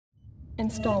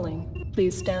Installing.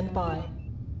 Please stand by.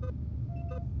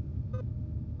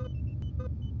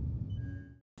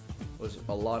 Was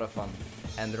a lot of fun.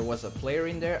 And there was a player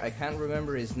in there, I can't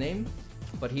remember his name,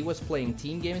 but he was playing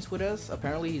team games with us.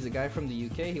 Apparently he's a guy from the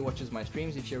UK, he watches my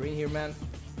streams. If you're in here, man,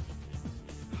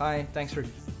 hi, thanks for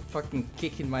fucking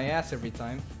kicking my ass every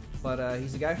time. But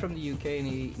he's a guy from the UK and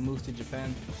he moved to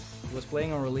Japan. He was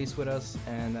playing on release with us,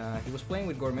 and he was playing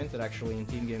with Gormented actually in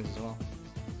team games as well.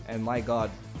 And my god,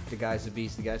 the guy's a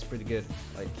beast, the guy's pretty good.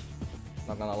 Like,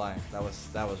 not gonna lie, that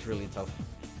was really tough.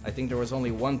 I think there was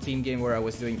only one team game where I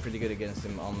was doing pretty good against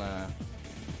him on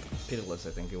Pitiless,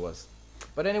 I think it was.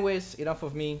 But anyways, enough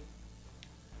of me.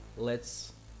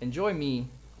 Let's enjoy me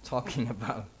talking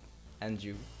about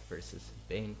Anjew versus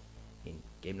Bain in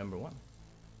game number 1.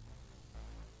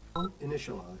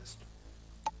 Initialized.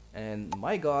 And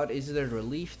my god, is it a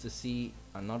relief to see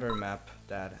another map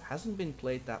that hasn't been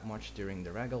played that much during the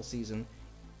RAGL season,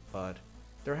 but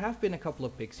there have been a couple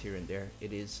of picks here and there.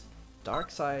 It is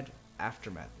Darkside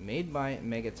Aftermath, made by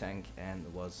Megatank and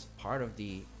was part of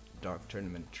the Dark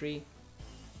Tournament 3.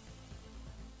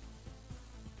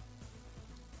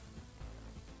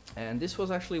 And this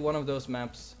was actually one of those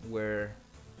maps where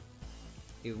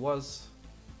it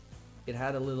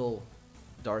had a little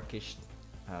darkish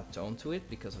tone to it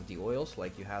because of the oils,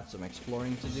 like you had some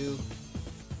exploring to do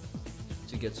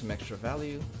to get some extra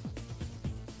value.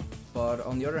 But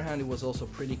on the other hand, it was also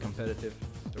pretty competitive.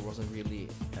 There wasn't really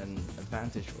an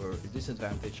advantage or a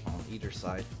disadvantage on either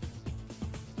side.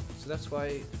 So that's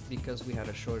why, because we had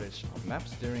a shortage of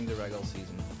maps during the RAGL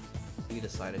season, we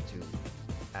decided to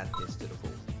add this to the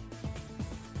pool.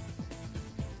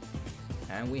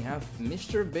 And we have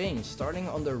Mr. Bain starting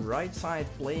on the right side,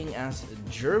 playing as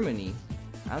Germany,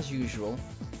 as usual.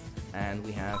 And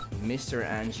we have Mr.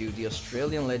 Anjew, the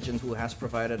Australian legend who has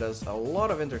provided us a lot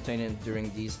of entertainment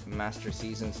during these master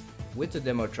seasons with the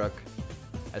demo truck,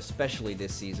 especially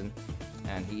this season.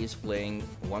 And he is playing,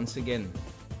 once again,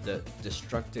 the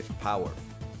destructive power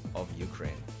of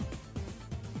Ukraine.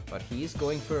 But he is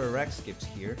going for a rack skips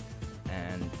here,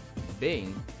 and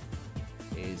Bain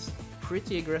is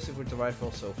pretty aggressive with the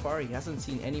rifle so far. He hasn't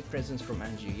seen any presence from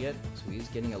Anjew yet, so he's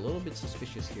getting a little bit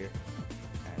suspicious here.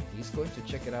 And he's going to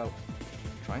check it out,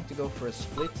 trying to go for a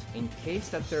split in case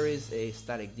that there is a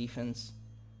static defense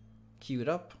queued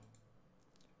up.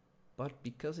 But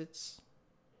because it's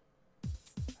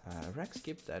a rack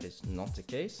skip, that is not the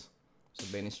case. So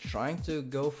Bain is trying to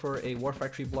go for a War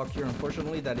Factory block here.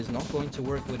 Unfortunately, that is not going to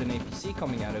work with an APC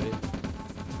coming out of it.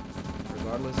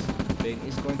 Regardless, Bain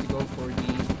is going to go for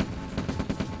the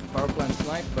power plant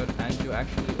snipe, but Anjew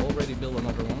actually already built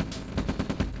another one.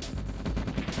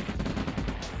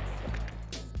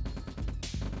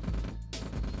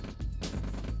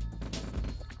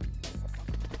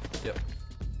 Yep.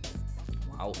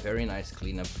 Wow, very nice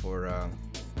cleanup for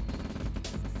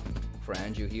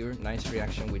Anjew here. Nice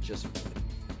reaction with just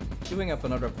queuing up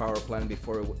another power plant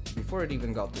before it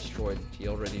even got destroyed. He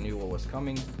already knew what was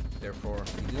coming, therefore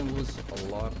he didn't lose a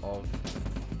lot of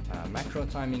macro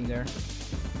timing there.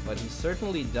 But he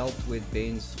certainly dealt with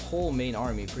Bain's whole main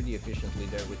army pretty efficiently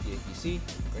there with the APC,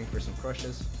 going for some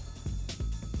crushes.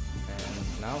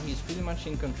 And now he's pretty much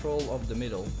in control of the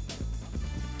middle.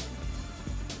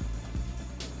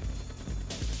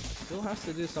 Still has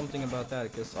to do something about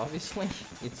that, because obviously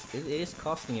it is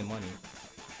costing him money.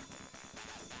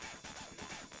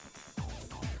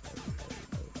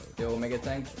 Yo,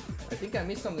 Megatank, I think I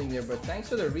missed something there, but thanks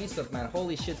for the resub, man.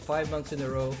 Holy shit, 5 months in a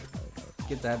row.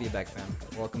 Good to have you back, man.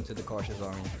 Welcome to the Cautious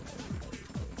Army.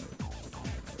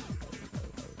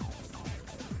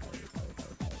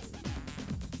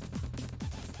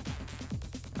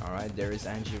 Alright, there is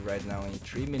Anjew right now in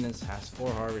 3 minutes, has 4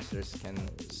 harvesters, can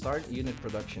start unit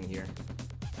production here.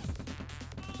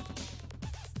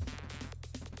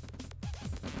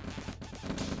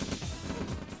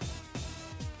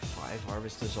 Five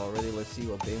harvesters already. Let's see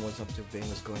what Bain was up to. Bain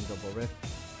was going double red.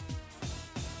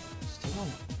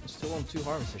 Still on 2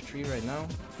 harvesters, 3 right now.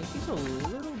 I think he's a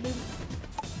little bit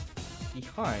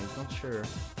behind, not sure.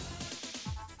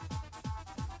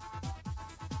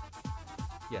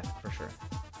 Yeah, for sure.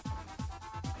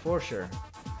 For sure.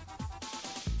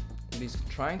 But he's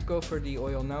trying to go for the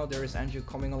oil now. There is Anjew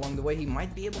coming along the way. He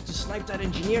might be able to snipe that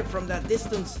engineer from that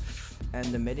distance. And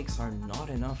the medics are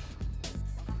not enough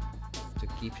to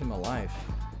keep him alive.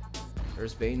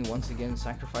 There's Bain once again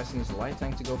sacrificing his light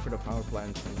tank to go for the power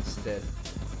plant instead.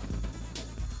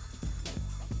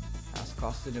 Has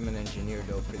costed him an engineer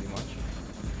though, pretty much.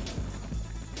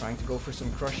 Trying to go for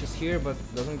some crushes here, but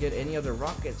doesn't get any other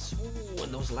rockets. Ooh,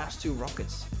 and those last 2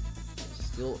 rockets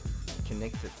still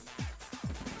connected,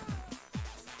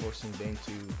 forcing Bain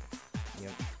to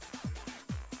Yep.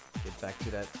 Get back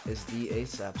to that SD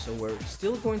ASAP. So we're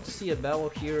still going to see a battle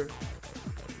here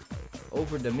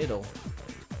over the middle.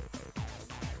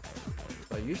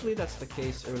 But usually that's the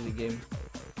case early game.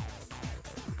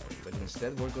 But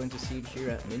instead we're going to see it here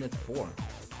at minute 4.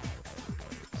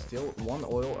 Still 1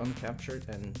 oil uncaptured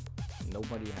and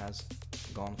nobody has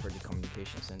gone for the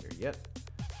communication center yet.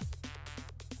 I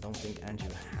don't think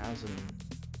Anjew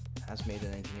has made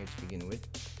an engineer to begin with.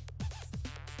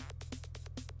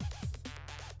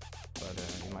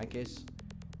 But in my case,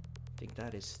 I think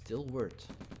that is still worth.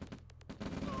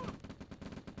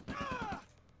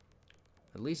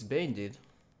 At least Bain did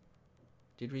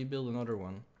rebuild another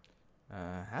one.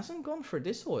 Hasn't gone for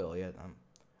this oil yet.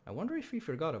 I wonder if he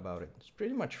forgot about it. It's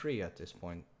pretty much free at this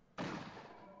point.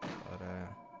 But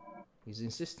he's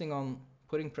insisting on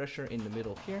putting pressure in the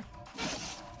middle here.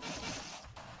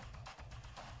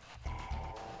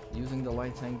 Using the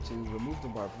light tank to remove the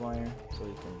barbed wire so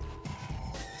he can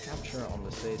capture on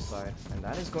the safe side. And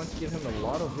that is going to give him a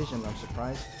lot of vision. I'm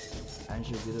surprised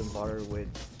Anjew didn't bother with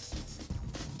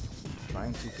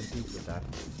trying to compete with that.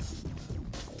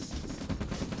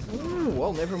 Ooh,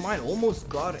 well, never mind. Almost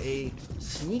got a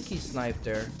sneaky snipe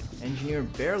there. Engineer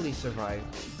barely survived,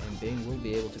 and Bain will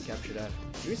be able to capture that.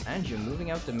 Here's Anjew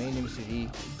moving out the main MCV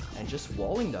and just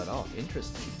walling that off.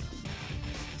 Interesting.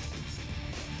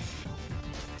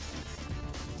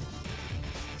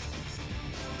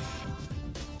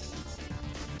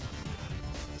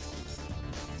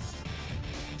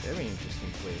 Very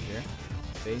interesting play here.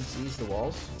 Bain sees the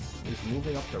walls. He's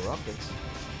moving up the rockets,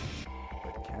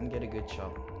 but can get a good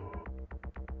shot.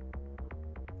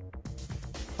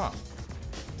 Huh.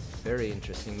 Very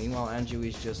interesting. Meanwhile, Anjew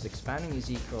is just expanding his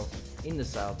eco in the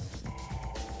south.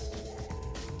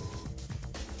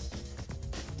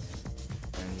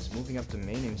 And he's moving up the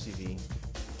main MCV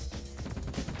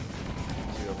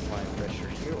to apply pressure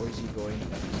here, or is he going?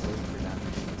 He's going for that.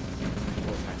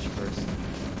 We'll patch first.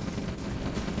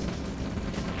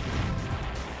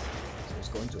 So he's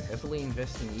going to heavily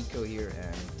invest in eco here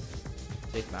and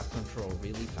take map control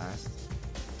really fast.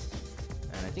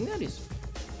 And I think that is,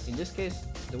 in this case,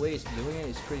 the way he's doing it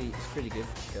is pretty good,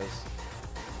 because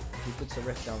if he puts a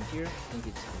ref down here, I think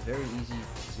it's very easy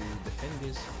to defend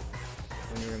this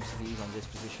when your MCV is on this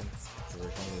position, so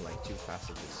there's only like 2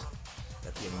 passages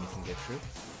that the enemy can get through.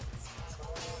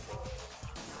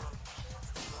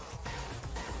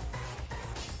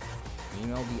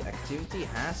 Meanwhile, the activity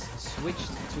has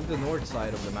switched to the north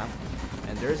side of the map,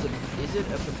 and there's a, is it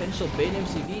a potential Bain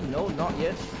MCV? No, not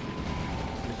yet.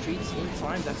 Retreats in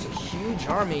time. That's a huge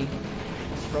army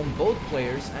from both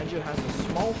players. Anjew has a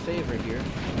small favor here,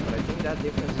 but I think that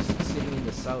difference is sitting in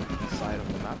the south side of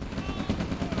the map.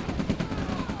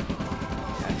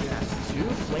 Anjew has 2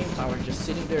 flame towers just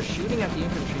sitting there shooting at the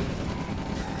infantry.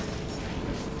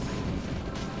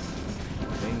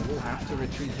 Bain will have to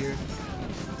retreat here.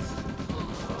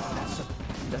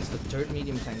 That's the 3rd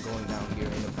medium tank going down here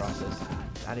in the process.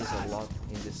 That is a lot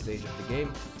in this stage of the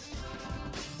game.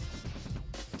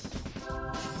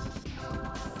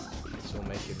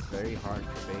 Make it very hard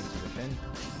for Bain to defend.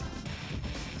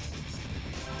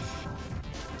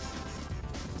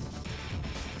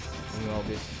 Meanwhile,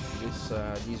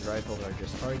 these rifles are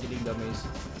just targeting dummies,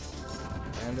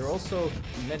 and they're also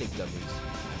medic dummies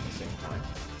at the same time.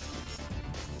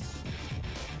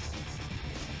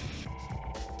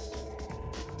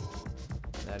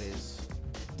 That is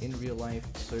in real life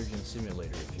Surgeon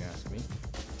Simulator, if you ask me.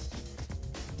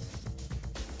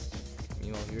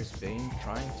 Meanwhile, here's Bain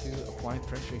trying to apply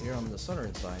pressure here on the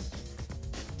southern side.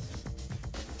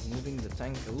 Moving the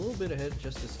tank a little bit ahead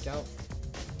just to scout.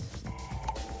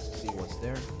 See what's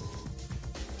there.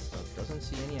 But doesn't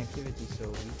see any activity, so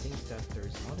he thinks that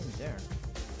there's nothing there.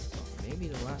 Maybe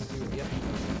the last 2, yep.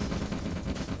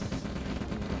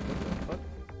 But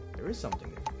there is something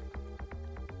there.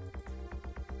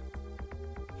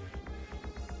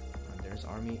 And there's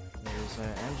army, there's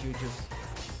Anjew just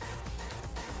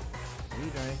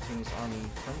redirecting his army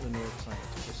from the north side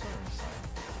to the southern side.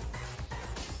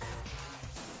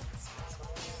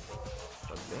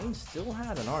 But Bain still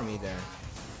had an army there.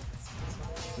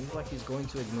 Seems like he's going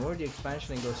to ignore the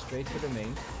expansion and go straight for the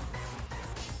main.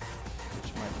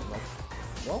 Which might be luck.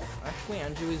 Well, actually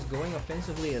Anjew is going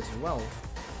offensively as well.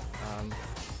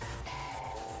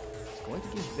 It's going to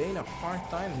give Bain a hard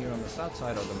time here on the south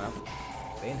side of the map.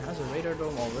 Bain has a radar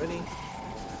dome already.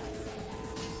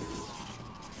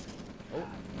 Oh,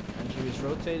 Anjew is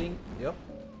rotating. Yep.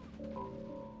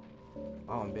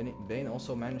 Oh, and Bain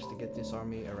also managed to get this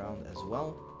army around as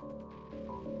well.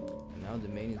 And now the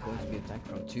main is going to be attacked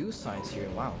from 2 sides here.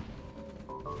 Wow.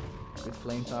 Good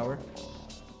flame tower.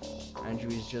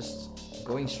 Anjew is just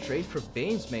going straight for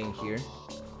Bain's main here.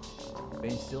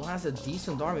 Bain still has a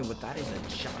decent army, but that is a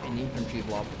giant infantry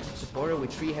blob. Supported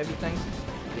with 3 heavy tanks,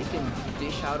 they can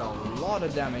dish out a lot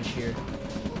of damage here.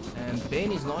 And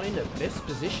Bain is not in the best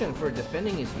position for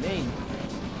defending his main.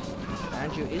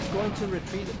 Anjew is going to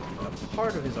retreat a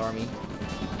part of his army,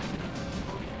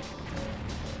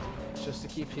 just to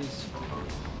keep his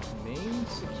main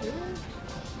secure.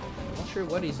 Not sure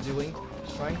what he's doing.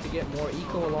 He's trying to get more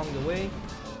eco along the way.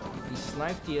 He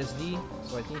sniped the SD,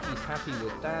 so I think he's happy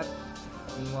with that.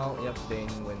 Meanwhile, yep,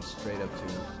 Bain went straight up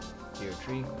to tier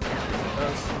 3. He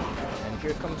does. And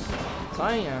here comes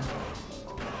Tanya.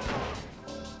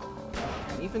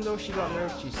 And even though she got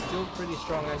nerfed, she's still pretty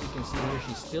strong, as you can see here.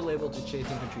 She's still able to chase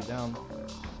infantry down.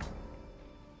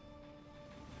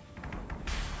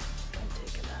 And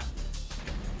take a nap.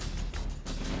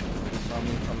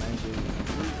 Army from Anjew is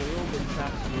a little bit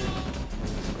trapped here. And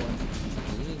it's going to be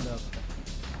cleaned up.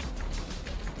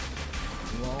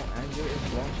 Meanwhile, Anjew is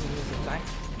launching his attack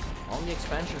on the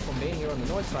expansion from Bain here on the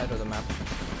north side of the map.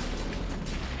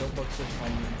 Pillboxes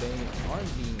from Bain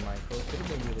aren't being micro. Could have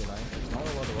been really nice. There's not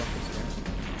a lot of rockets here.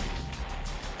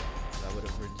 That would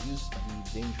have reduced the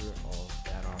danger of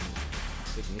that army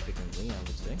significantly, I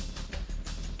would say.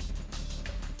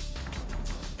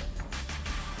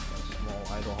 A small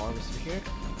idle harvester here.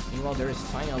 Meanwhile, there is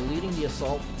Tanya leading the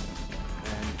assault.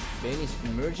 And Bain is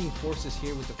merging forces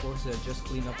here with the forces that just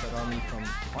cleaned up that army from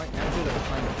Anjew that were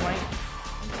trying to flank.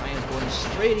 And Tanya's going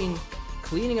straight in,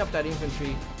 cleaning up that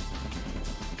infantry.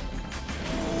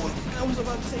 Oh, I was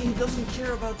about to say he doesn't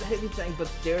care about the heavy tank,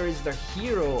 but there is the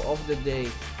hero of the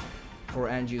day for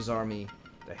Anjew's army.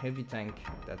 The heavy tank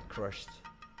that crushed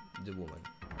the woman.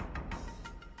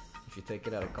 If you take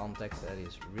it out of context, that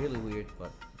is really weird,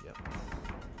 but yeah.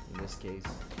 In this case,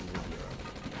 he's a hero.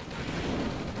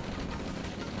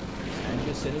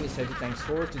 Anjew sending his heavy tanks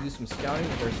forward to do some scouting.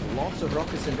 There's lots of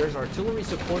rockets and there's artillery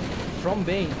support from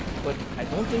Bain, but I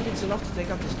don't think it's enough to take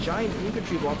out this giant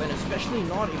infantry blob, and especially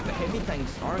not if the heavy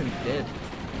tanks aren't dead.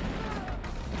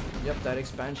 Yep, that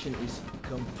expansion is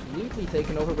completely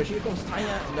taken over, but here comes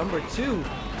Tanya, number 2.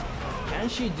 Can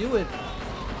she do it?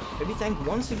 Heavy tank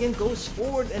once again goes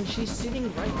forward and she's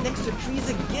sitting right next to trees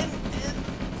again. And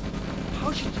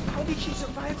how did she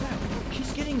survive that?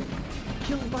 She's getting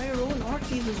killed by her own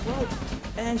arties as well.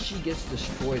 And she gets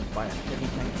destroyed by a heavy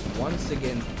tank once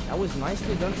again. That was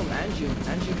nicely done from Anjew.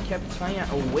 Anjew kept Tanya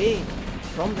away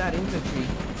from that infantry,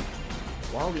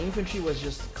 while the infantry was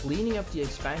just cleaning up the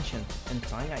expansion, and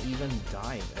Tanya even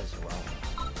died as well.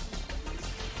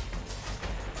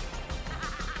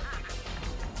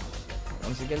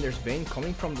 Once again, there's Bain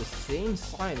coming from the same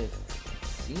side. It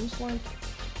seems like.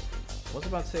 I was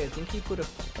about to say, I think he put a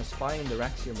spy in the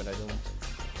racks here, but I don't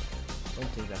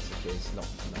think that's the case. No.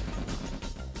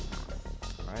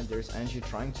 Alright, there's Anjew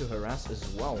trying to harass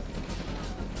as well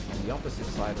on the opposite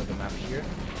side of the map here.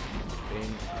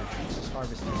 Bain retreats his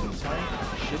harvesters in time.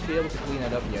 Should be able to clean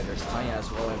it up. Yeah, there's Tanya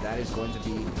as well, and that is going to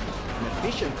be an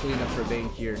efficient cleanup for Bain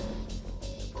here,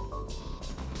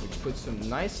 which puts him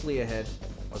nicely ahead.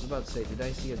 I was about to say, did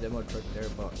I see a demo truck there?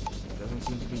 But it doesn't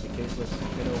seem to be the case. Let's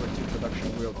get over to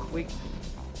production real quick.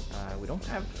 We don't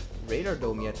have radar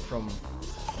dome yet from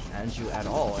Anjew at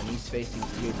all, and he's facing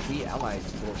tier 3 allied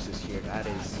forces here. That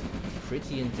is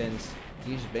pretty intense.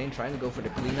 Here's Bain trying to go for the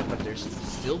cleanup, but there's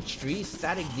still 3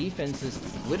 static defenses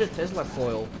with a Tesla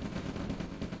coil.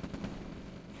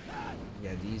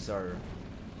 Yeah, these are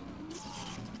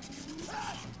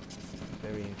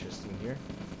very interesting here.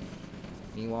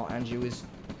 Meanwhile, Anjew is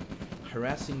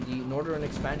harassing the northern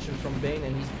expansion from Bain,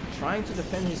 and he's trying to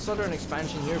defend his southern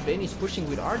expansion here. Bain is pushing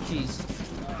with arties,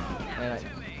 and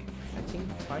I think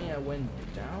Tanya went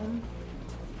down,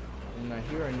 and I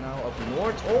hear her now up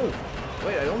north. Oh,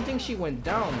 wait, I don't think she went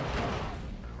down.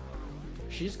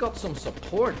 She's got some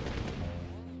support.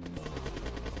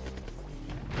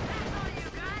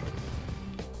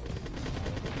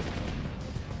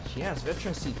 She has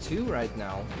veterancy 2 right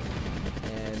now,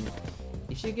 and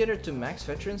if you get her to max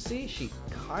veterancy, she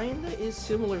kinda is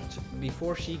similar to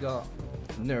before she got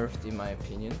nerfed, in my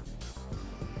opinion,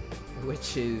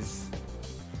 which is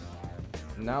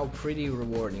now pretty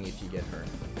rewarding if you get her.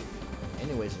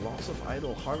 Anyways, lots of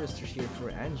idle harvesters here for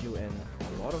Anjew, and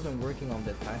a lot of them working on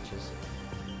dead patches.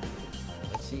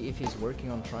 Let's see if he's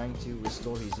working on trying to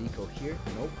restore his eco here.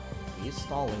 Nope, he is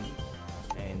stalling,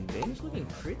 and Bain is looking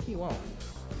pretty well.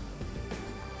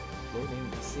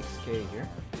 Loading 6k here.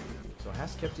 So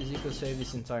has kept his eco save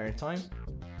this entire time.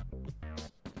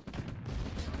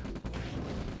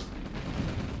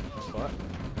 But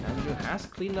Anjew has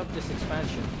cleaned up this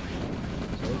expansion,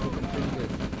 so it's looking pretty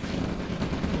good.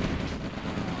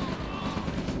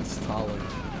 He's Stalin.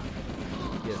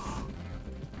 Yes,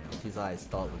 his eye is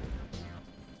Stalin.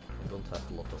 I don't have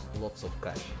lots of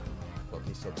cash, but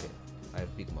it's okay. I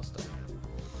have big mustache.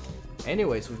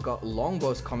 Anyways, we've got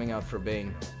longbows coming out for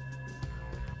Bain.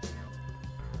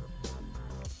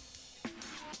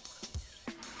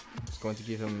 It's going to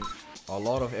give him a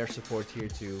lot of air support here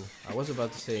too. I was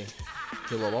about to say,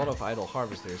 kill a lot of idle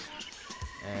harvesters.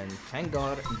 And thank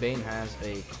God Bain has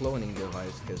a cloning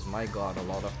device, because my god, a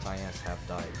lot of Tyans have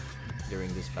died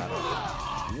during this battle.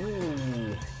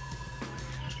 Ooh.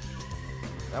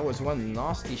 That was one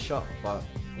nasty shot, but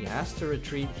he has to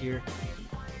retreat here,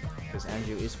 because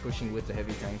Anjew is pushing with the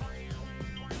heavy tank.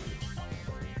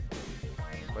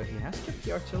 But he has kept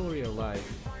the artillery alive,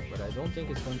 but I don't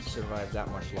think it's going to survive that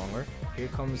much longer. Here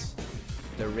comes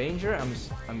the ranger.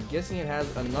 I'm guessing it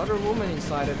has another woman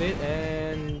inside of it,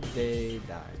 and they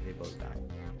die. They both die.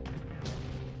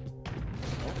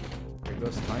 Oh, here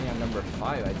goes Tanya number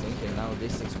 5, I think, and now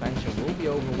this expansion will be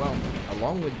overwhelmed,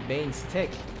 along with Bane's tech.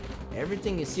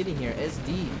 Everything is sitting here.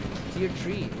 SD, tier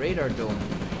 3, radar dome,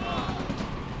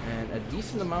 and a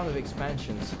decent amount of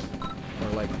expansions, or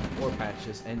like 4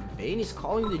 patches, and Bain is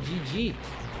calling the GG.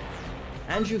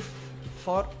 Anjew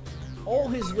fought all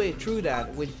his way through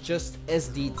that with just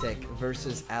SD tech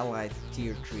versus allied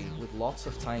tier 3 with lots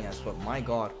of Tanyas, but my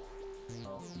god,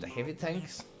 the heavy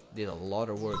tanks did a lot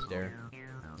of work there,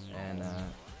 and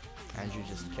Anjew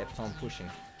just kept on pushing.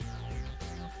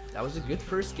 That was a good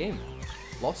first game.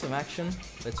 Lots of action.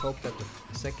 Let's hope that the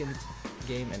second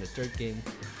game and the third game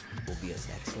will be as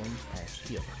excellent as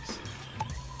the others.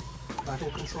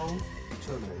 Battle control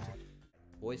terminated.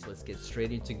 Boys, let's get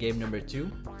straight into game number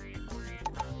 2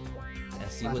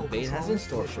 and see what Bain has in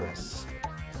store for us.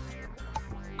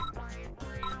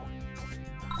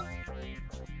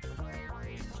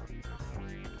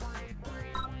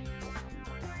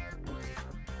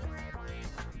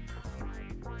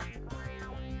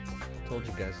 Told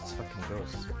you guys, it's fucking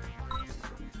ghosts.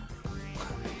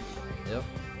 Yep,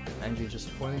 Anjew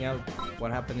just pointing out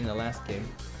what happened in the last game.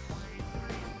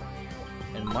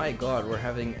 And my god, we're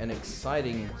having an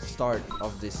exciting start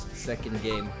of this second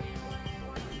game.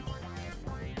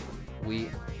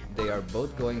 They are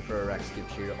both going for a rack skip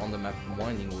here on the map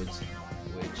Winding Woods,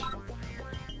 which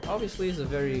obviously is a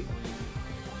very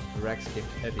rack skip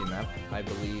heavy map. I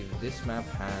believe this map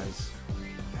has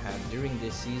had during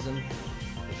this season,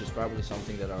 which is probably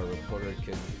something that our reporter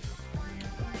could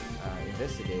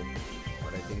investigate,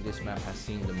 but I think this map has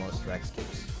seen the most rack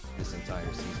skips this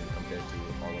entire season compared to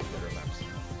all of the other maps.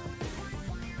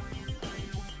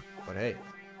 But hey,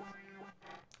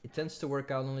 it tends to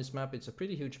work out on this map. It's a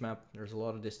pretty huge map. There's a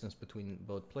lot of distance between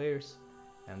both players,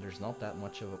 and there's not that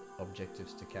much of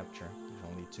objectives to capture.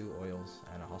 There's only 2 oils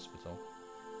and a hospital.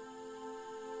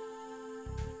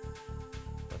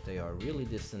 But they are really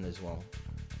distant as well.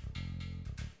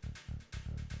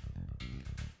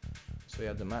 So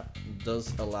yeah, the map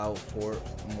does allow for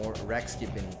more rack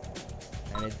skipping,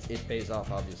 and it pays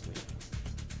off, obviously.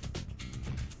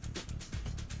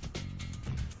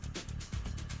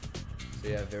 So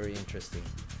yeah, very interesting.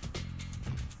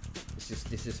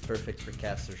 This is perfect for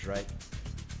casters, right?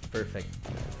 Perfect.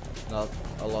 Not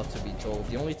a lot to be told.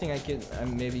 The only thing I could,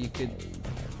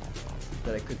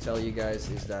 that I could tell you guys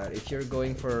is that if you're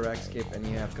going for a rack skip and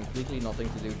you have completely nothing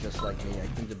to do, just like me, I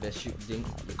think the best thing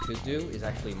you could do is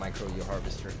actually micro your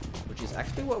harvester, which is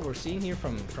actually what we're seeing here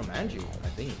from Anjew, I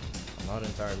think. I'm not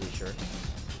entirely sure,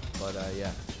 but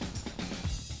yeah.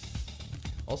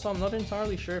 Also, I'm not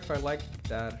entirely sure if I like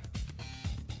that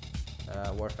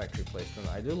War Factory placement.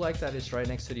 I do like that it's right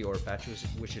next to the ore patch,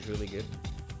 which is really good,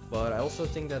 but I also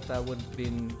think that that would have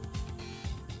been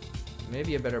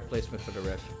maybe a better placement for the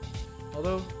ref.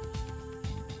 Although,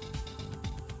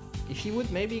 if he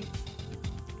would maybe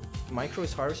micro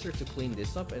his harvester to clean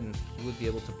this up, and he would be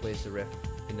able to place the ref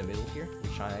in the middle here,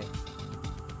 which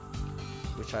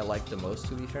I like the most,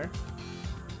 to be fair,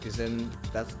 because then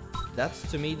that's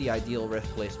to me the ideal ref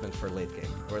placement for late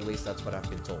game, or at least that's what I've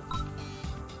been told.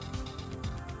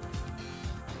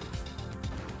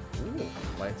 Ooh,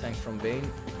 light tank from Bain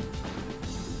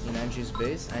in Anjew's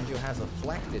base. Anjew has a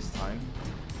flak this time,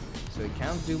 so he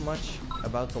can't do much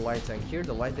about the light tank here.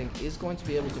 The light tank is going to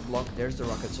be able to block. There's the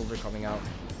rocket soldier coming out,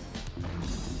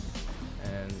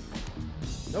 and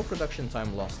no production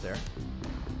time lost there.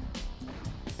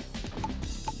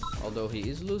 Although he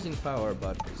is losing power,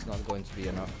 but it's not going to be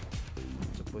enough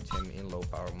to put him in low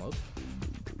power mode.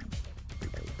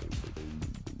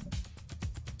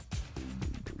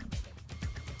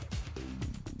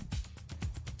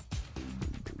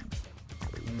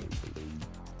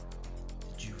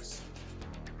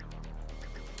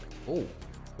 Oh,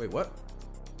 wait, what?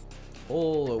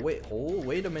 Oh,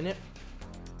 wait a minute.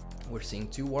 We're seeing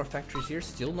 2 war factories here.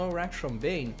 Still no rags from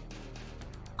Bain.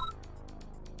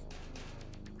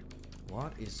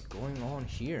 What is going on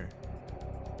here?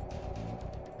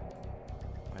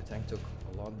 My tank took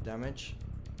a lot of damage.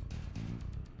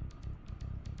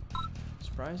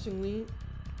 Surprisingly,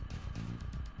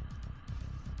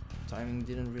 timing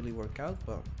didn't really work out,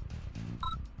 but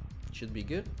it should be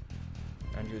good.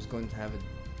 Anjew is going to have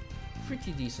a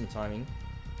pretty decent timing.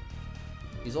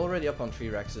 He's already up on 3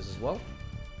 Rexes as well.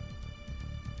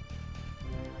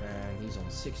 And he's on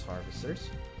 6 Harvesters.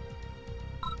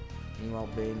 Meanwhile,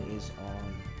 Bain is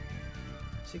on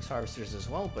 6 Harvesters as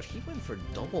well, but he went for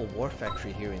double War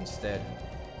Factory here instead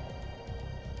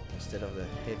of the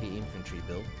heavy infantry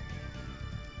build.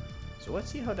 So let's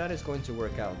see how that is going to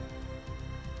work out.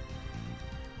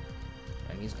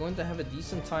 And he's going to have a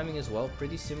decent timing as well,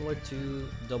 pretty similar to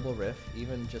double ref,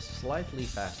 even just slightly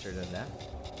faster than that.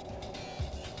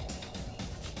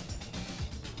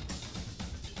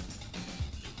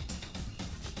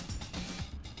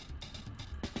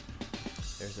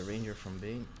 There's a ranger from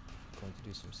Bain, going to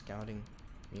do some scouting.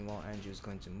 Meanwhile, Anjew is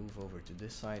going to move over to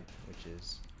this side, which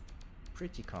is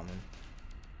pretty common.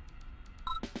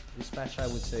 This patch, I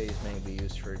would say, is mainly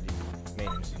used for the main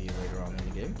MCV later on in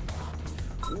the game.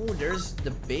 Ooh, there's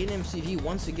the Bain MCV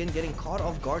once again getting caught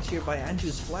off guard here by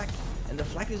Anjew's flak. And the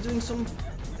flak is doing some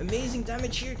amazing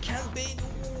damage here. Can Bain?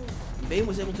 Ooh. Bain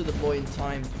was able to deploy in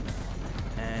time.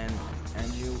 And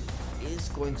Anjew is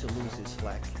going to lose his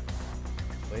flak.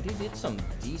 But he did some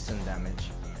decent damage.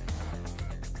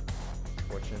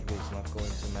 Fortunately, it's not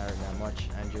going to matter that much.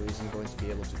 Anjew isn't going to be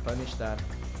able to punish that.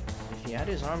 If he had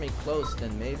his army close,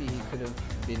 then maybe he could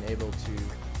have been able to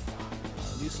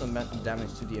do some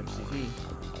damage to the MCV.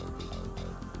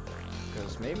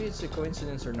 Because maybe it's a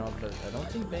coincidence or not, but I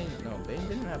don't think Bain... No, Bain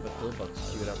didn't have a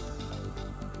pillbox queued up.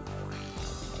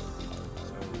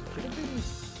 So it could have been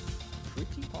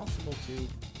pretty possible to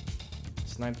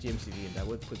snipe the MCV, and that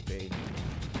would put Bain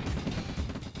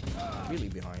really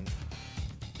behind.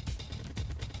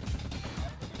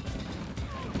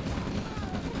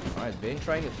 Alright, Bain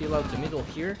trying to feel out the middle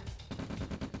here.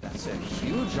 That's a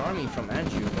huge army from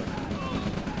Anjew, but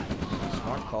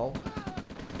smart call.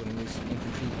 Putting his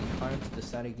infantry behind the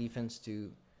static defense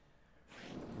to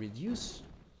reduce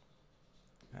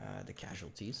the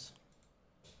casualties.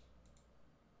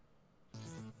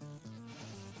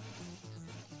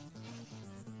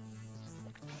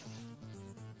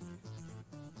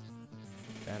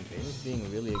 And Bain is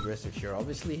being really aggressive here.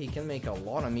 Obviously, he can make a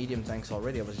lot of medium tanks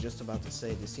already. I was just about to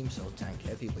say, this seems so tank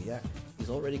heavy, but yeah, he's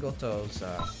already got those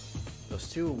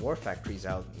 2 war factories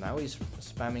out. Now he's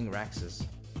spamming Raxes.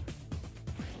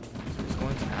 So he's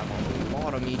going to have a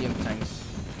lot of medium tanks.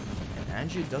 And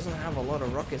Anjew doesn't have a lot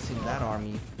of rockets in that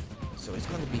army, so it's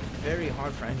going to be very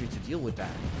hard for Anjew to deal with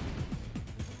that.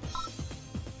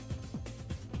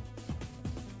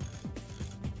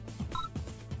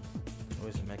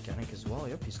 Mechanic as well.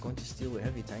 Yep, he's going to steal a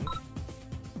heavy tank.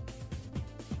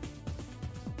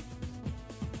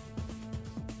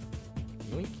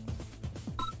 Yoink.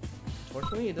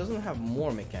 Fortunately, he doesn't have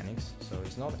more mechanics, so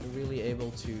he's not really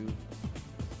able to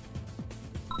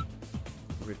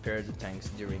repair the tanks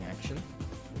during action,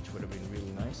 which would have been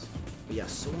really nice. But yeah,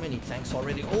 so many tanks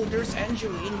already. Oh, there's Anjew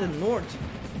in the north,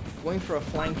 going for a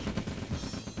flank.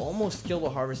 Almost killed a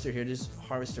harvester here. This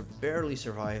harvester barely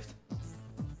survived.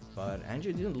 But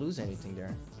Anjew didn't lose anything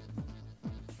there.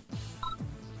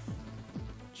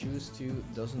 Choose to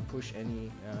doesn't push any,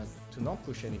 to not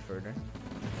push any further.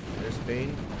 There's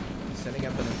Bain setting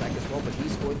up an attack as well, but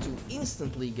he's going to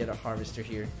instantly get a harvester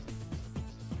here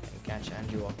and catch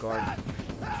Anjew off guard.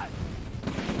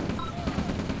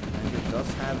 Anjew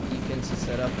does have defenses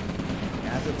set up.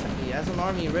 He has an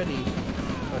army ready,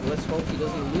 but let's hope he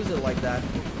doesn't lose it like that.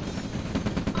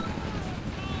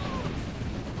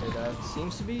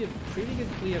 Seems to be a pretty good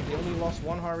clear. He only lost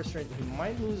 1 harvester. He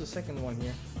might lose a second one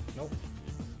here. Nope.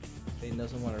 Bain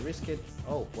doesn't want to risk it.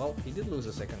 Oh, well, he did lose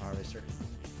a second harvester.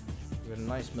 With a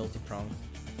nice multi-prong.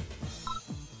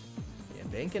 Yeah,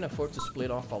 Bain can afford to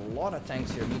split off a lot of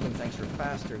tanks here. Medium tanks are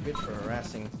fast. They're good for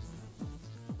harassing.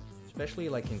 Especially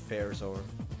like in pairs or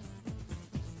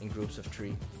in groups of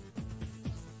 3.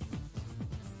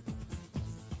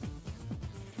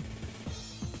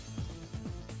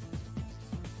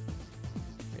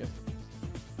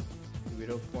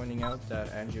 Pointing out that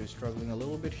Anjew is struggling a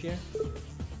little bit here.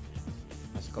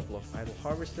 Has a couple of idle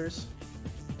harvesters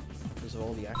because of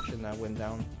all the action that went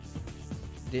down.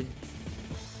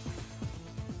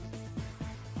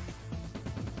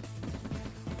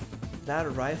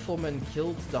 That rifleman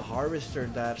killed the harvester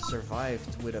that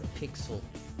survived with a pixel.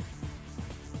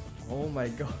 Oh my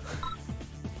god.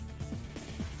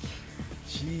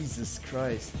 Jesus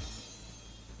Christ.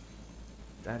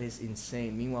 That is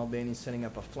insane. Meanwhile, Bain is setting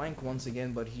up a flank once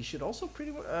again, but he should also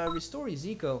pretty restore his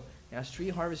eco. He has 3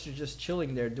 harvesters just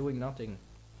chilling there, doing nothing.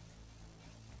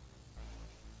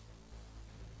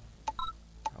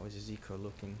 How is his eco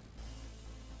looking?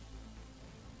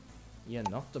 Yeah,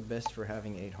 not the best for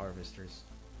having 8 harvesters.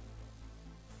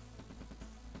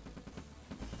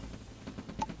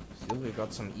 Still, we've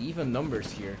got some even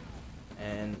numbers here.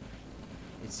 And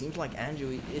it seems like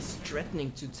Anjew is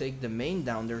threatening to take the main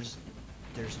down. There's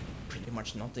pretty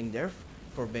much nothing there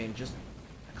for Bain, just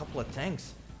a couple of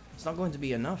tanks. It's not going to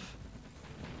be enough.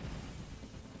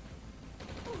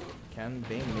 Can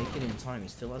Bain make it in time? He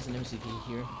still has an MCV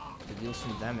here to deal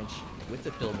some damage with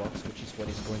the pillbox, which is what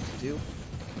he's going to do.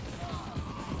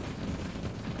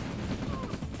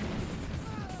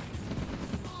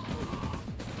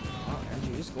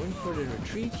 Anjew is going for the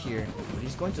retreat here, but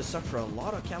he's going to suffer a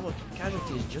lot of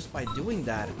casualties just by doing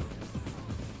that.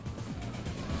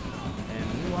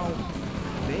 Meanwhile,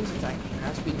 Bain's attack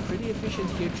has been pretty efficient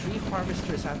here. 3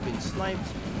 harvesters have been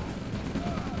sniped.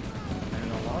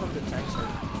 And a lot of the tanks are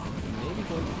maybe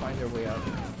going to find their way out.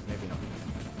 Maybe not.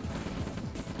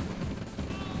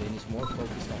 Bain is more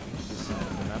focused on this side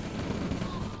of the map.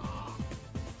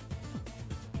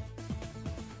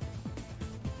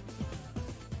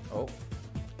 Oh.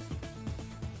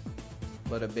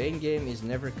 But a Bain game is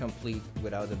never complete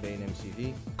without a Bain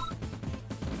MCV.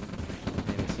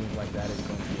 Seems like that is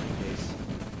going to be the case.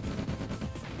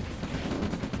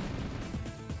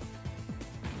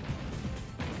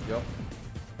 Yup.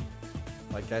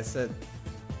 Like I said,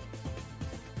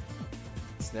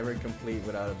 it's never complete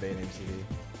without a Bain MCV.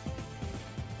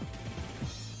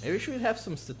 Maybe we should have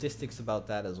some statistics about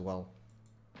that as well.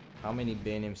 How many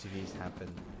Bain MCVs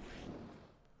happened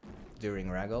during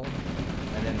RAGL?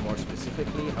 And then more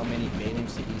specifically, how many Bain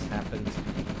MCVs happened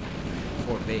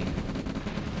for Bain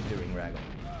during RAGL?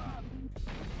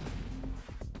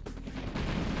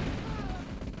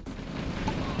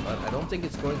 I don't think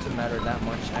it's going to matter that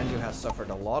much. Anjew has suffered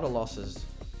a lot of losses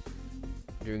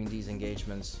during these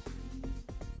engagements.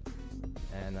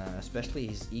 And especially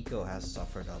his eco has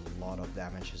suffered a lot of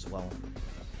damage as well.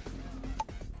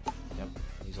 Yep,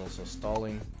 he's also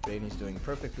stalling. Bain is doing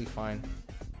perfectly fine.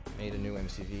 Made a new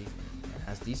MCV.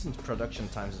 Has decent production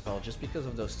times as well, just because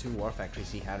of those 2 war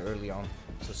factories he had early on.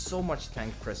 So much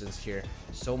tank presence here,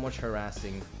 so much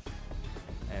harassing.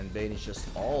 And Bain is just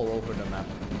all over the map.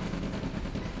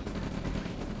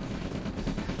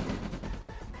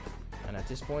 At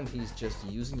this point, he's just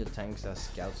using the tanks as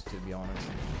scouts, to be honest.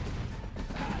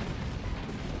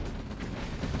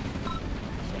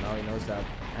 So now he knows that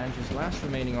Anjew's last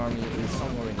remaining army is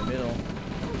somewhere in the middle.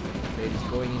 Bain is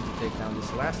going in to take down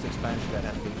this last expansion that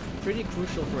has been pretty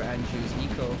crucial for Anjew's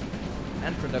eco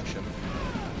and production.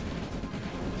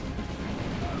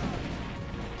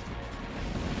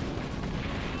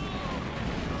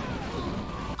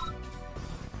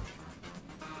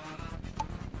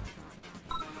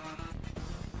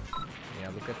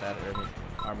 Look at that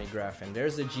army graph, and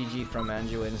there's the GG from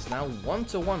Anjew, and it's now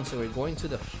 1-1, so we're going to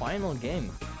the final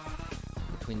game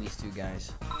between these 2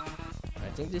 guys. I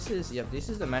think this is, yep, this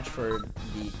is the match for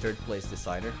the 3rd place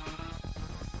decider.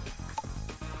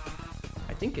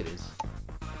 I think it is.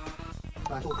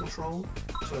 Battle control,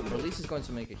 terminate. Or at least it's going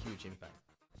to make a huge impact.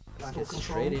 Let's Battle get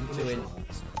control, straight into it.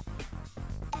 initialized.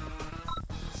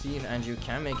 See if Anjew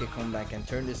can make a comeback and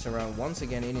turn this around once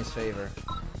again in his favor.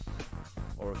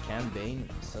 Or can Bain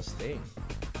sustain?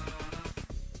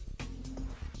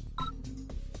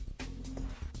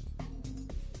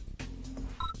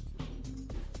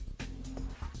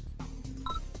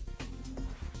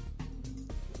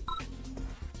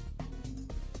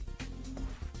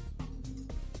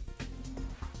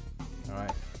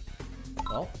 Alright.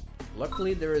 Well,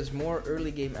 luckily there is more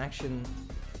early game action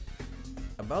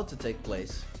about to take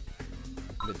place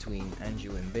between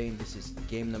Anjew and Bain. This is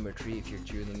game number 3 if you're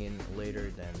tuning in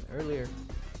later than earlier.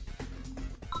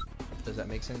 Does that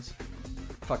make sense?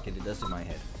 Fuck it, it does in my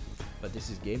head. But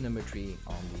this is game number 3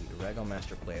 on the RAGL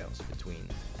Master Playoffs between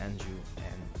Anjew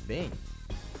and Bain.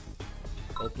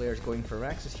 Both players going for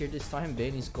Raxus here this time.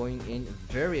 Bain is going in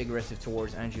very aggressive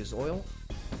towards Anjew's oil.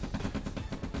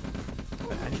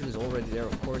 But Anjew is already there,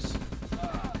 of course.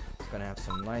 He's gonna have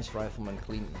some nice riflemen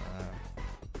clean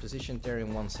positioned there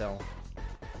in one cell.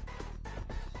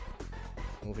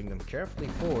 Moving them carefully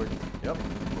forward. Yep.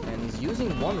 And he's using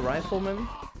one rifleman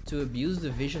to abuse the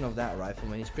vision of that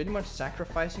rifleman. He's pretty much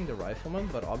sacrificing the rifleman,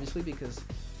 but obviously because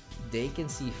they can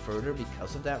see further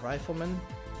because of that rifleman,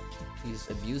 he's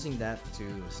abusing that to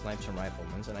snipe some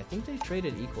riflemen. And I think they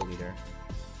traded equally there.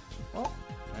 Well,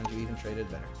 Anjew even traded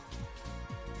better.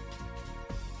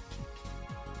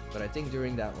 But I think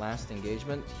during that last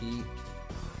engagement, he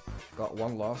got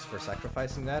one loss for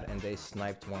sacrificing that, and they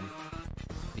sniped one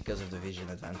because of the vision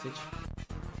advantage.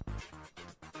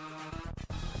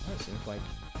 Well, it seems like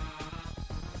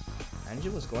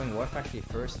Anjew was going War Factory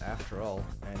first after all,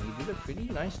 and he did a pretty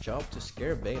nice job to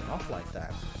scare Bain off like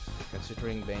that,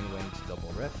 considering Bain went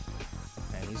double ref,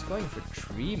 and he's going for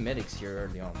 3 medics here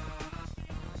early on.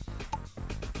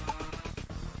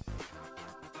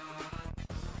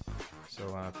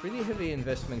 So pretty heavy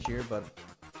investment here, but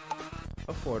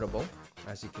affordable,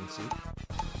 as you can see.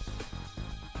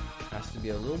 Has to be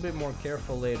a little bit more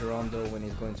careful later on though when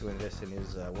he's going to invest in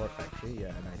his War Factory, yeah,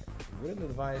 and I wouldn't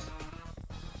advise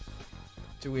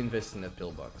to invest in a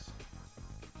pillbox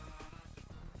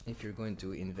if you're going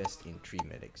to invest in 3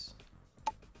 medics.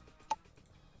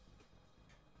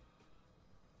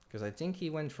 Because I think he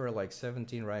went for like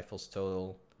 17 rifles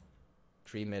total,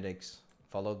 3 medics,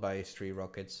 followed by his 3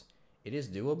 rockets. It is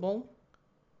doable,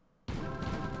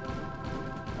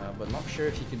 but not sure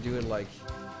if you could do it like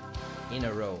in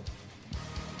a row,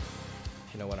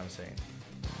 if you know what I'm saying.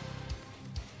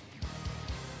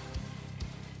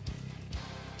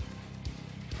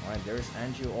 Alright, there's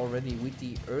Anjew already with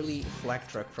the early flak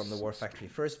truck from the War Factory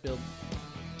first build.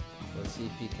 Let's see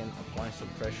if he can apply some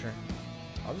pressure.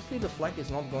 Obviously the flak is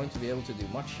not going to be able to do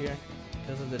much here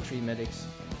because of the 3 medics.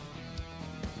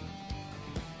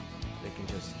 They can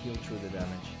just heal through the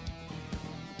damage.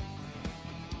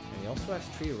 And he also has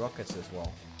 3 rockets as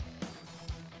well.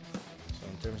 So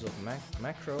in terms of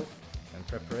macro and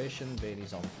preparation, Bain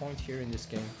is on point here in this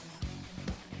game.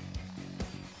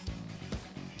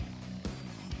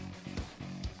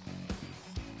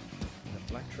 And the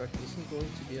flak truck isn't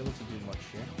going to be able to do much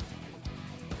here.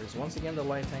 There's once again the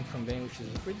light tank from Bain, which is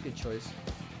a pretty good choice.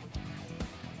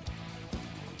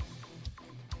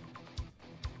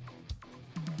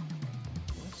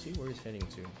 Let's see where he's heading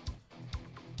to.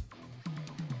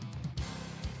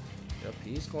 Yep,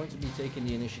 he's going to be taking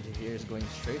the initiative here. He's going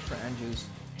straight for Anjew's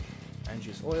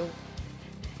oil.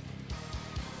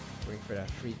 Going for that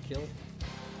free kill. You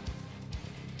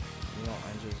know,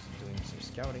 Anjew's doing some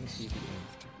scouting, see if he can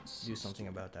do something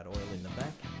about that oil in the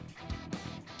back.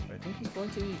 But I think he's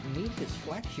going to need his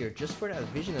flak here just for that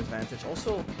vision advantage.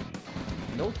 Also,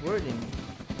 noteworthy,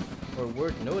 or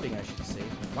worth noting I should say.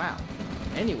 Wow.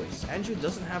 Anyways, Anjew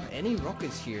doesn't have any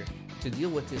rockets here to deal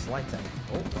with this light tank.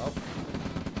 Oh, well.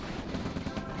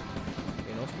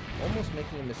 You know, almost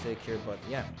making a mistake here, but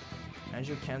yeah.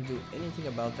 Anjew can't do anything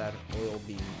about that oil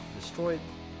being destroyed,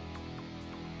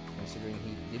 considering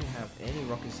he didn't have any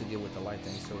rockets to deal with the light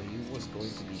tank, so he was going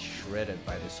to be shredded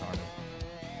by this army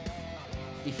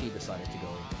if he decided to go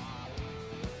in.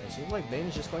 It seems like Bain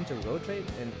is just going to rotate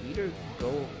and either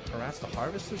go harass the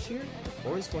harvesters here,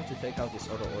 or he's going to take out this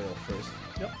other oil first.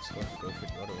 Yep, he's going to go for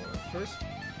the other oil first.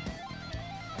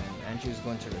 And Anjew is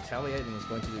going to retaliate and he's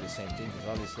going to do the same thing, because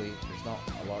obviously there's not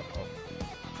a lot of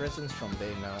presence from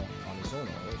Bain now on his own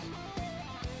oils.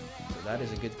 So that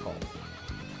is a good call.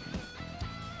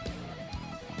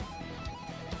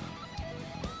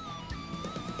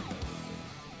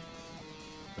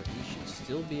 But he should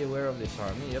still be aware of this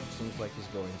army. Yep, seems like he's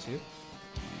going to.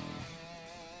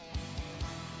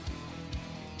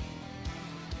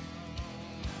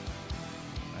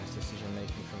 Nice decision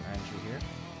making from Anjew here.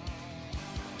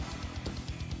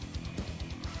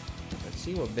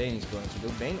 See what Bain is going to do.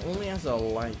 Bain only has a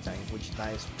light tank, which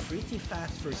dies pretty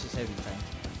fast versus heavy tank.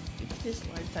 If this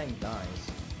light tank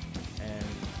dies, and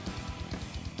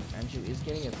Anjew is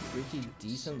getting a pretty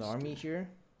decent army here,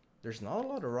 there's not a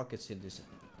lot of rockets in this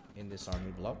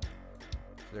army block.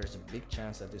 So there's a big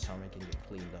chance that this army can get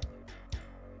cleaned up,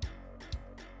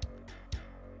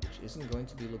 which isn't going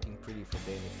to be looking pretty for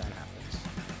Bain if that happens.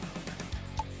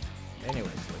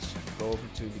 Anyways, let's go over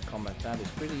to the combat tab.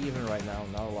 It's pretty even right now,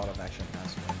 not a lot of action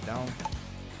has went down. In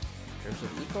terms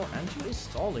of eco, Anjew is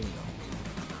stalling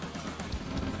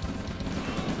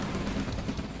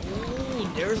though. Ooh,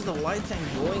 there's the light tank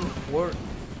going for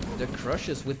the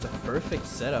crushes with the perfect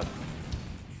setup.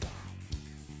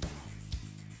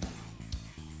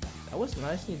 That was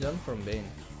nicely done from Bain.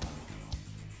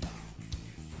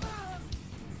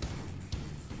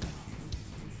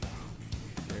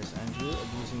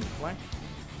 Abusing the flak.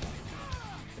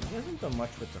 He hasn't done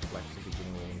much with the flak to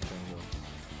begin with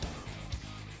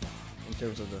in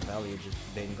terms of the value just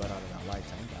Bain got out of that light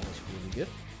tank. That was really good.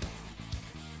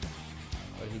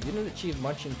 But he didn't achieve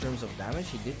much in terms of damage.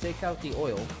 He did take out the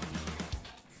oil,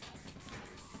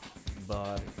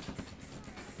 but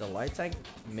the light tank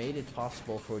made it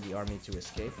possible for the army to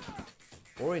escape,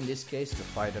 or in this case to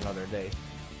fight another day.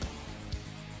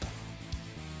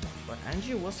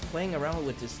 Anjew was playing around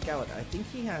with this scout. I think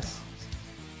he has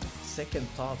second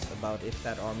thoughts about if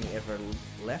that army ever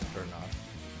left or not.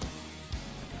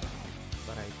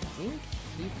 But I think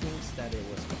he thinks that it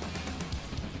was gone.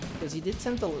 Because he did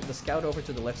send the scout over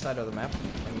to the left side of the map,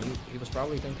 and he was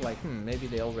probably thinking like, maybe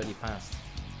they already passed.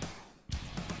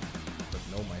 But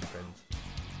no, my friend.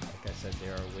 Like I said, they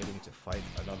are waiting to fight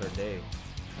another day.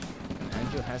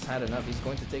 Anjew has had enough. He's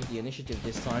going to take the initiative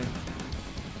this time.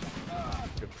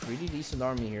 With a pretty decent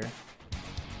army here.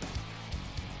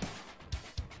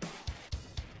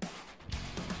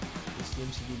 This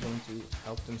seems to be going to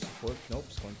help them support. Nope,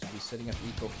 it's going to be setting up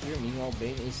eco here. Meanwhile,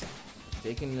 Bain is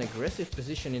taking an aggressive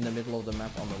position in the middle of the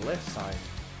map on the left side.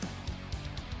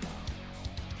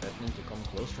 Threatening to come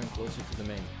closer and closer to the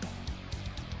main.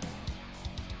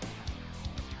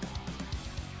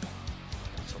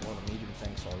 That's a lot of medium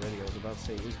tanks already. I was about to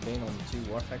say, is Bain on the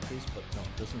 2 war factories? But no,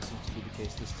 it doesn't seem to be the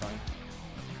case this time.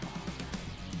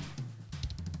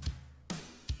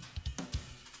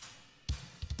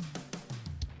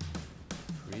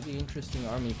 Pretty interesting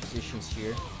army positions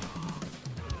here.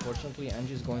 Unfortunately,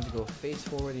 Anjew is going to go face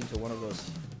forward into one of those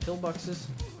pillboxes.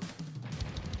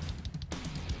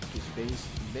 Gives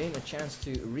Bain a chance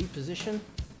to reposition.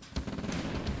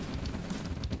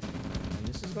 And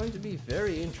this is going to be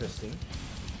very interesting.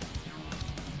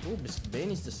 Oh,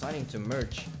 Bain is deciding to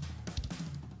merge.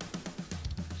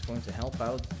 He's going to help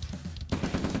out.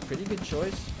 It's a pretty good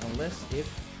choice, unless if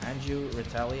Anjew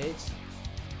retaliates.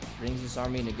 Brings his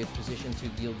army in a good position to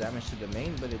deal damage to the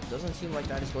main, but it doesn't seem like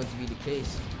that is going to be the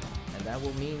case. And that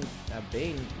will mean that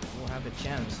Bain will have a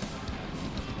chance to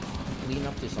clean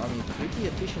up this army pretty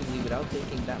efficiently without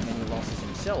taking that many losses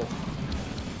himself.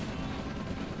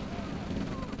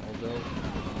 Although,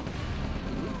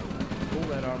 he did pull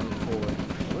that army forward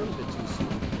a little bit too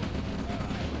soon.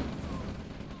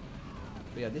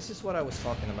 But yeah, this is what I was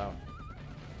talking about.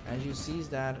 Anjew sees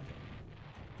that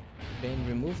Bain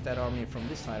removed that army from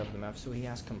this side of the map, so he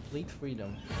has complete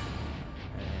freedom.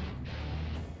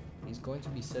 And he's going to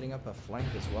be setting up a flank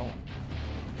as well.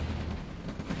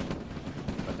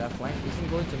 But that flank isn't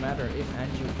going to matter if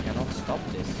Anjew cannot stop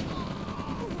this.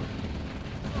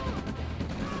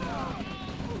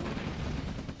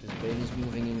 Because Bain is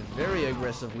moving in very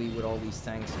aggressively with all these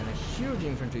tanks and a huge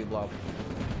infantry blob.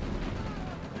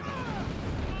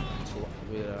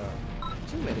 With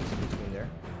 2 medics in between there.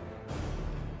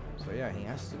 So yeah, he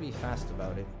has to be fast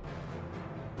about it.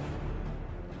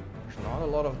 There's not a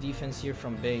lot of defense here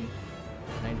from Bain,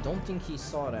 and I don't think he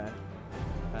saw that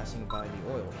passing by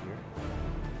the oil here.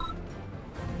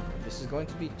 This is going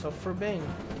to be tough for Bain.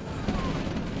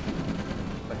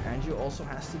 But Anjew also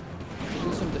has to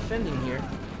do some defending here.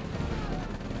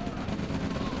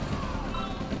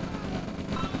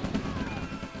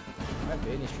 Alright,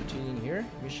 Bain is retreating here.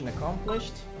 Mission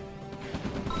accomplished.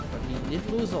 But he did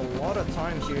lose a lot of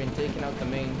time here in taking out the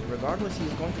main. Regardless,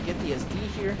 he's going to get the SD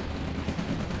here.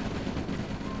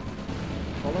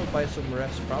 Followed by some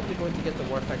refs. Probably going to get the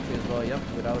war factory as well. Yep,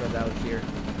 without a doubt here.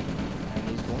 And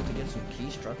he's going to get some key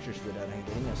structures with that and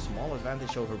getting a small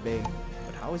advantage over Bain.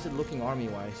 But how is it looking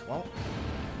army-wise? Well,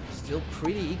 still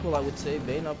pretty equal, I would say.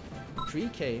 Bain up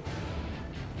 3k.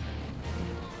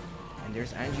 And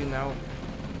there's Anjew now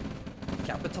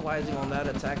capitalizing on that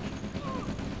attack,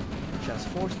 which has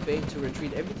forced Bain to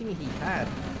retreat everything he had.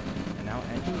 And now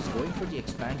Anjew is going for the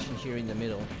expansion here in the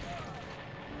middle.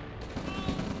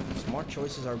 Smart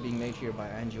choices are being made here by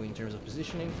Anjew in terms of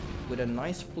positioning, with a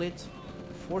nice split,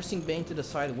 forcing Bain to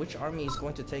decide which army is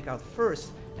going to take out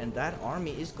first, and that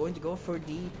army is going to go for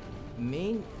the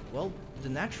main, well, the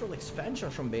natural expansion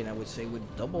from Bain, I would say, with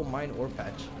double mine ore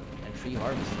patch and 3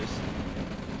 harvesters.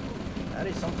 That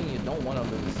is something you don't want to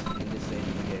lose in this stage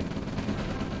of the game.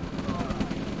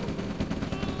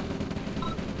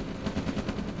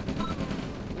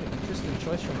 Interesting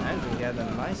choice from Anjew. He had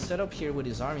a nice setup here with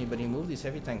his army, but he moved his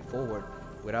heavy tank forward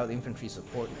without infantry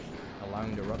support,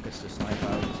 allowing the rockets to snipe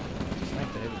out, to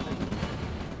snipe the heavy tank.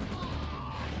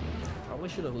 Probably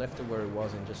should have left it where it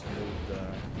was and just moved the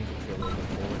infantry a little bit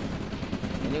forward.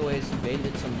 Anyways, Bain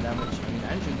did some damage. I mean,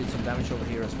 Anjew did some damage over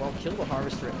here as well. Killed the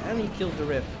harvester and he killed the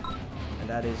riff. And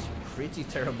that is pretty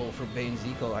terrible for Bain's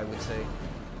eco, I would say.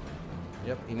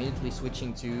 Yep, immediately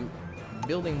switching to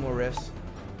building more riffs.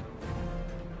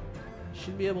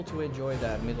 Should be able to enjoy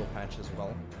that middle patch as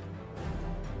well.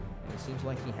 It seems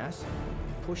like he has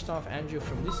pushed off Anjew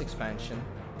from this expansion.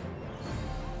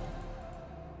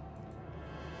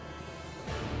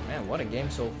 Man, what a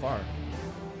game so far.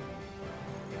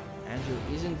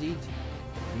 Anjew is indeed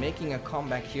making a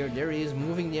comeback here. There he is,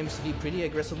 moving the MCV pretty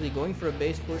aggressively, going for a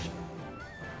base push.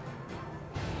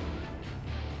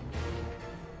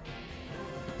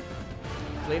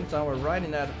 flame tower right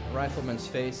in that rifleman's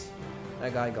face.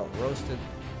 That guy got roasted,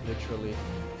 literally.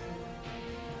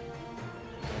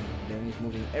 And then he's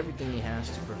moving everything he has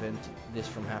to prevent this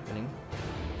from happening.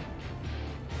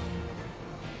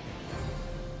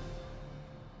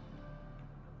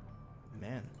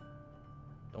 Man,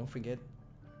 don't forget,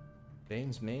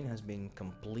 Bain's main has been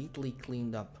completely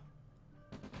cleaned up.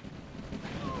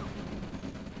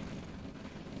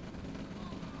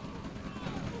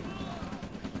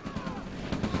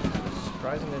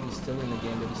 Surprising that he's still in the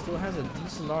game, but he still has a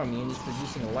decent army and he's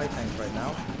producing a light tank right now.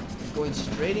 He's going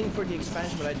straight in for the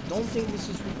expansion, but I don't think this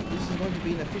is going to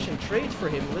be an efficient trade for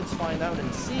him. Let's find out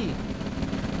and see.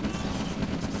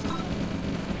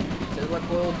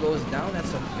 Coil goes down.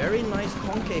 That's a very nice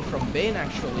concave from Bain,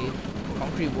 actually.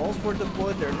 Concrete walls were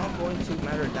deployed. They're not going to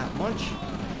matter that much.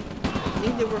 I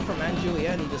think they were from Anjew,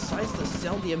 yeah, and he decides to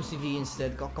sell the MCV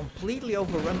instead. Got completely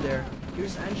overrun there.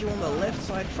 Here's Anjew on the left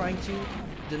side trying to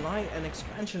deny an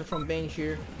expansion from Bain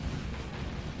here.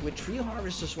 With 3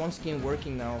 harvesters once again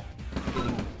working now.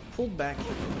 Getting pulled back.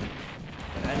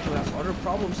 And Anjew has other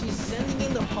problems. He's sending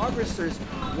in the harvesters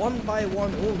one by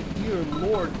one. Oh dear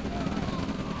lord.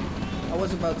 I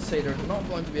was about to say they're not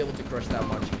going to be able to crush that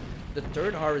much. The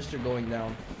 3rd harvester going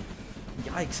down.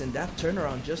 Yikes, and that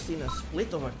turnaround just in a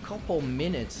split of a couple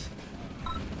minutes.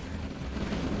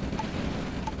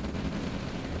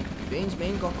 Bain's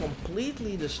main got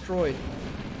completely destroyed.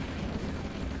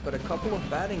 But a couple of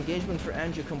bad engagements for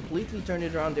Anjew completely turned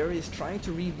it around. There he is trying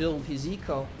to rebuild his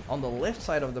eco on the left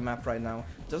side of the map right now.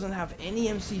 Doesn't have any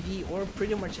MCV or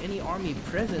pretty much any army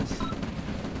presence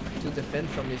to defend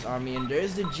from this army, and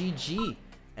there's the GG,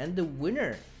 and the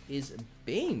winner is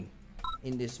Bain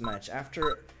in this match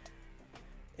after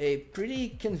a pretty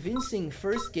convincing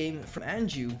first game from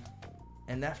Anjew,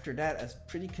 and after that a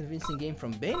pretty convincing game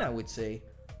from Bain, I would say,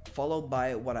 followed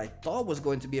by what I thought was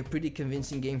going to be a pretty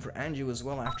convincing game for Anjew as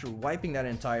well after wiping that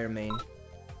entire main.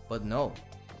 But no,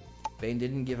 Bain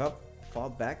didn't give up,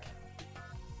 fought back,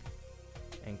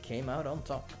 and came out on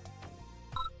top.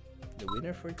 The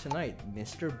winner for tonight,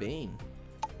 Mr. Bain.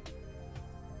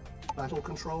 Battle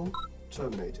control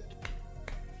terminated.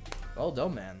 Well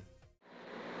done, man.